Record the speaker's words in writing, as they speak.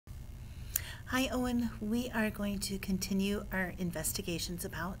Hi, Owen. We are going to continue our investigations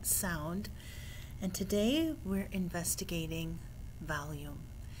about sound, and today we're investigating volume.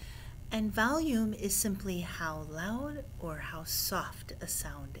 And volume is simply how loud or how soft a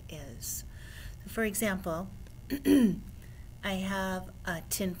sound is. For example, I have a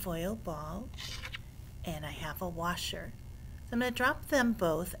tinfoil ball and I have a washer. So I'm going to drop them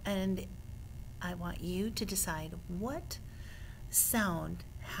both, and I want you to decide what sound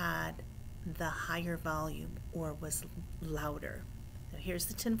had the higher volume or was louder. So here's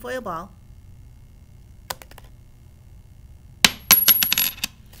the tinfoil ball.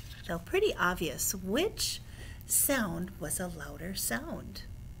 So pretty obvious which sound was a louder sound.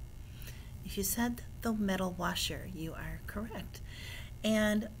 If you said the metal washer, you are correct.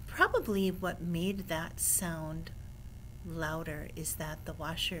 And probably what made that sound louder is that the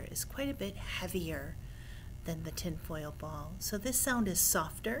washer is quite a bit heavier than the tinfoil ball. So this sound is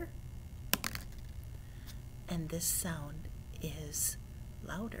softer, and this sound is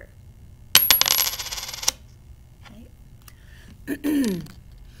louder. Okay.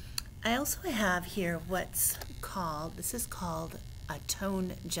 I also have here this is called a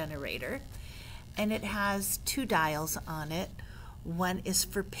tone generator, and it has two dials on it. One is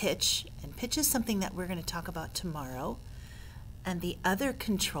for pitch, and pitch is something that we're going to talk about tomorrow. And the other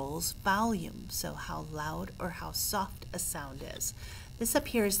controls volume, so how loud or how soft a sound is. This up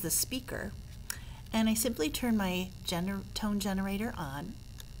here is the speaker, and I simply turn my tone generator on.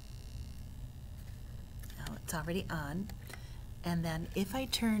 Now it's already on. And then if I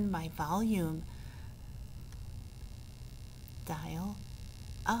turn my volume dial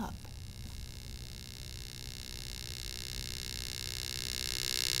up,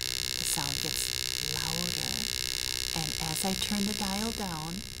 the sound gets louder. And as I turn the dial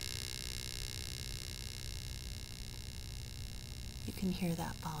down, you can hear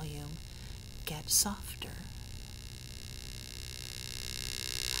that volume get softer,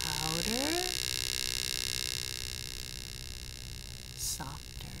 louder,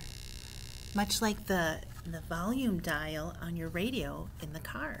 softer. Much like the volume dial on your radio in the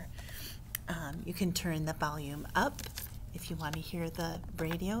car. You can turn the volume up if you want to hear the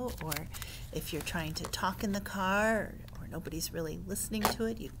radio, or if you're trying to talk in the car or nobody's really listening to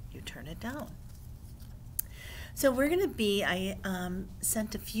it, you turn it down. So I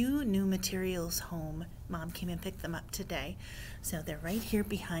sent a few new materials home. Mom came and picked them up today. So they're right here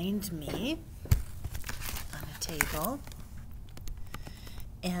behind me on a table.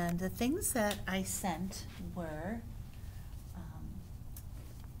 And the things that I sent were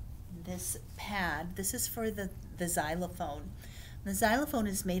this pad. This is for the xylophone. The xylophone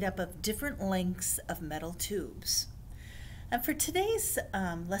is made up of different lengths of metal tubes. And for today's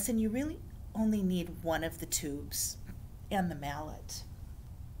lesson, you really only need one of the tubes and the mallet.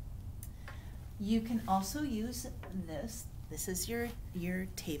 You can also use this. This is your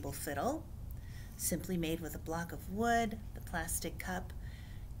table fiddle, simply made with a block of wood, the plastic cup,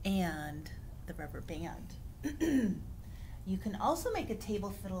 and the rubber band. You can also make a table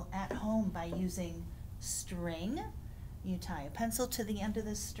fiddle at home by using string. You tie a pencil to the end of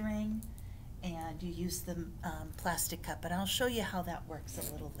the string and you use the plastic cup, and I'll show you how that works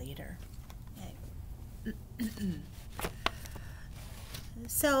a little later. Okay.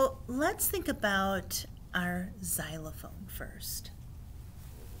 So let's think about our xylophone first.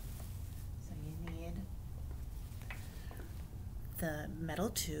 So you need the metal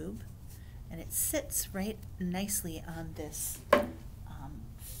tube, and it sits right nicely on this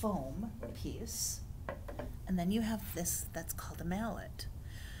foam piece. And then you have this that's called a mallet.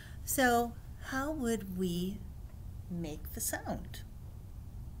 So how would we make the sound?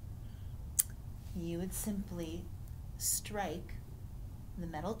 You would simply strike the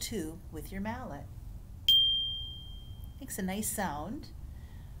metal tube with your mallet. Makes a nice sound.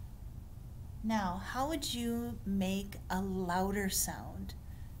 Now, how would you make a louder sound?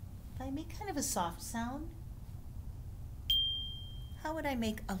 If I make kind of a soft sound, how would I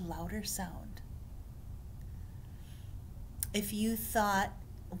make a louder sound? If you thought,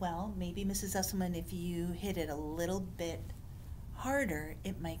 well, maybe Mrs. Esselman, if you hit it a little bit harder,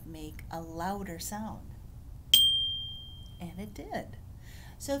 it might make a louder sound. And it did.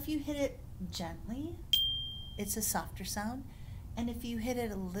 So if you hit it gently, it's a softer sound. And if you hit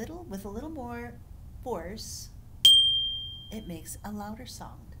it with a little more force, it makes a louder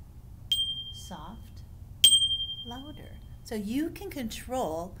sound. Soft, louder. So you can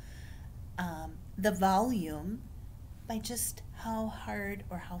control the volume by just how hard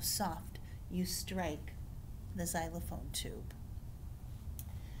or how soft you strike the xylophone tube.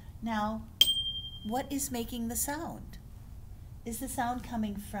 Now, what is making the sound? Is the sound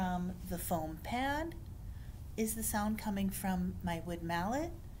coming from the foam pad? Is the sound coming from my wood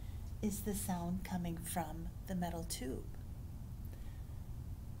mallet? Is the sound coming from the metal tube?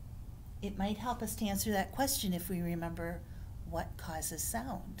 It might help us to answer that question if we remember what causes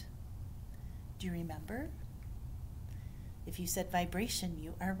sound. Do you remember? If you said vibration,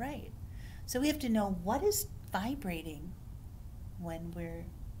 you are right. So we have to know what is vibrating when we're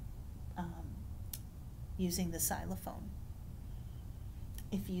using the xylophone.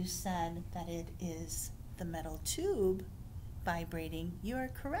 If you said that it is the metal tube vibrating, you are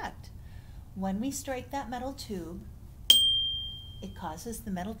correct. When we strike that metal tube, it causes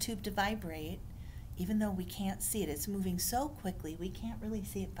the metal tube to vibrate, even though we can't see it. It's moving so quickly, we can't really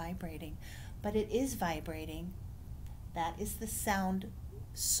see it vibrating, but it is vibrating. That is the sound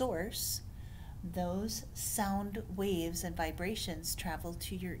source. Those sound waves and vibrations travel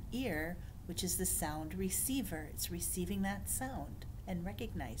to your ear, which is the sound receiver. It's receiving that sound and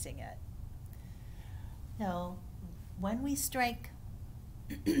recognizing it. So when we strike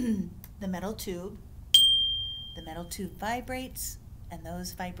the metal tube vibrates, and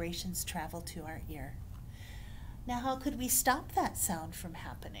those vibrations travel to our ear. Now, how could we stop that sound from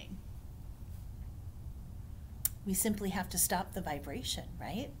happening? We simply have to stop the vibration,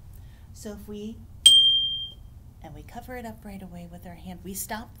 right? So if we cover it up right away with our hand, we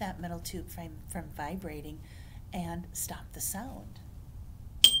stop that metal tube from vibrating and stop the sound.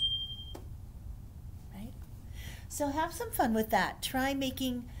 Right? So have some fun with that. Try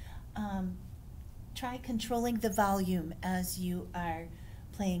controlling the volume as you are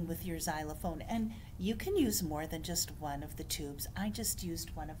playing with your xylophone. And you can use more than just one of the tubes. I just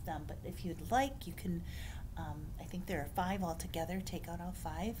used one of them, but if you'd like, you can, I think there are 5 altogether. Take out all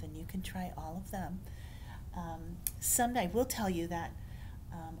 5 and you can try all of them. I will tell you that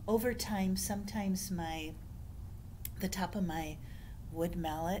over time, sometimes the top of my wood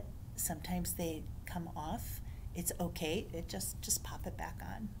mallet, sometimes they come off. It's okay, just pop it back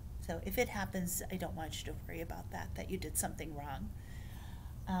on. So if it happens, I don't want you to worry about that you did something wrong.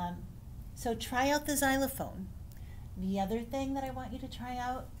 So try out the xylophone. The other thing that I want you to try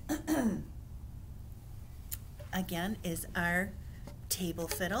out, again, is our table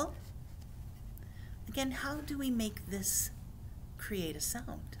fiddle. Again, how do we make this create a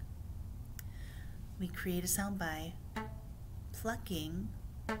sound? We create a sound by plucking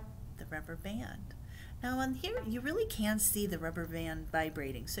the rubber band. Now on here, you really can see the rubber band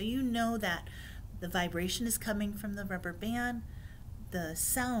vibrating. So you know that the vibration is coming from the rubber band. The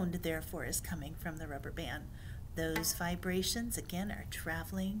sound, therefore, is coming from the rubber band. Those vibrations, again, are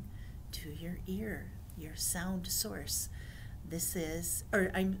traveling to your ear, your sound source. This is,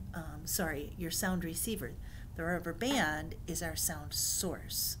 your sound receiver. The rubber band is our sound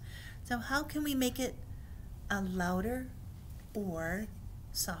source. So how can we make it a louder or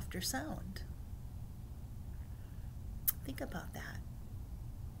softer sound? Think about that.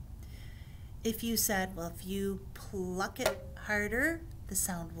 If you said, well, if you pluck it harder, the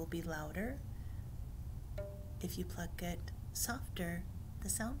sound will be louder. If you pluck it softer, the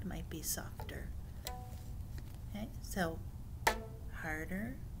sound might be softer. Okay, so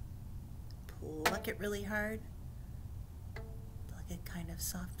harder, pluck it really hard, pluck it kind of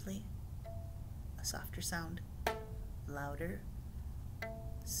softly, a softer sound, louder,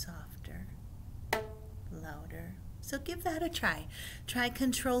 softer, louder. So give that a try. Try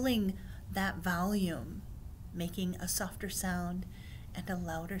controlling that volume, making a softer sound and a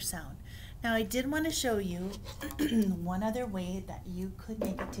louder sound. Now I did want to show you one other way that you could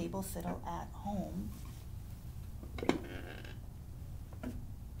make a table fiddle at home.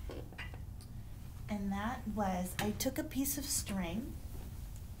 And that was, I took a piece of string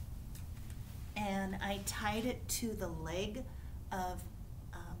and I tied it to the leg of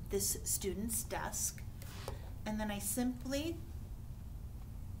this student's desk, and then I simply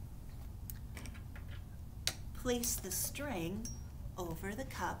place the string over the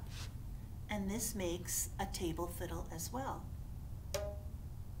cup, and this makes a table fiddle as well.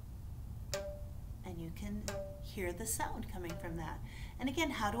 And you can hear the sound coming from that. And again,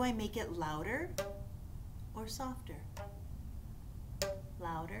 how do I make it louder or softer?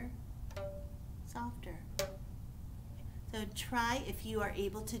 Louder, softer. So try if you are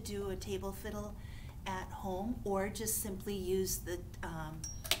able to do a table fiddle at home, or just simply use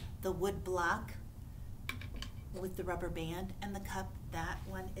the wood block with the rubber band and the cup. That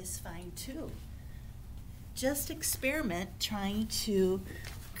one is fine too. Just experiment trying to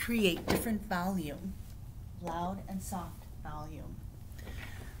create different volume, loud and soft volume.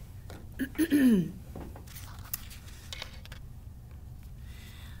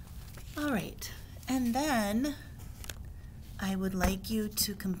 All right, and then I would like you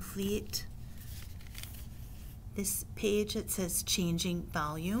to complete this page that says changing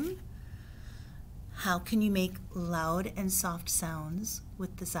volume. How can you make loud and soft sounds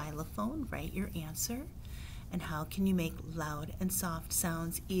with the xylophone? Write your answer. And how can you make loud and soft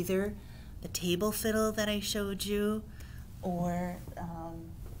sounds, either the table fiddle that I showed you or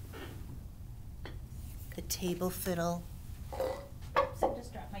the table fiddle. Oops, I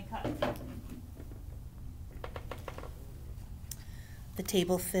just dropped my cup. The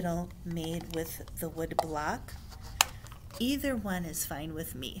table fiddle made with the wood block. Either one is fine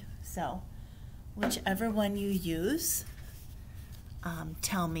with me. So whichever one you use,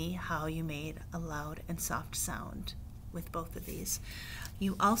 tell me how you made a loud and soft sound with both of these.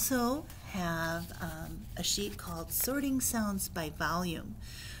 You also have a sheet called Sorting Sounds by Volume.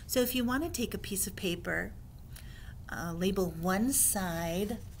 So if you want to take a piece of paper, label one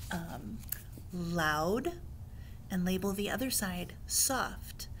side loud and label the other side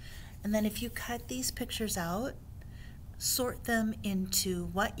soft. And then if you cut these pictures out, sort them into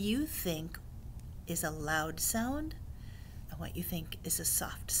what you think is a loud sound and what you think is a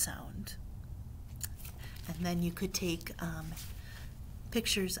soft sound. And then you could take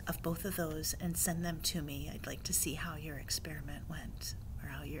pictures of both of those and send them to me. I'd like to see how your experiment went or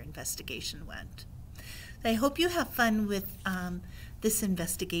how your investigation went. I hope you have fun with this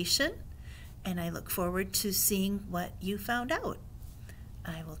investigation, and I look forward to seeing what you found out.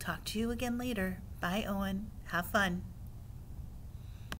 I will talk to you again later. Bye, Owen. Have fun.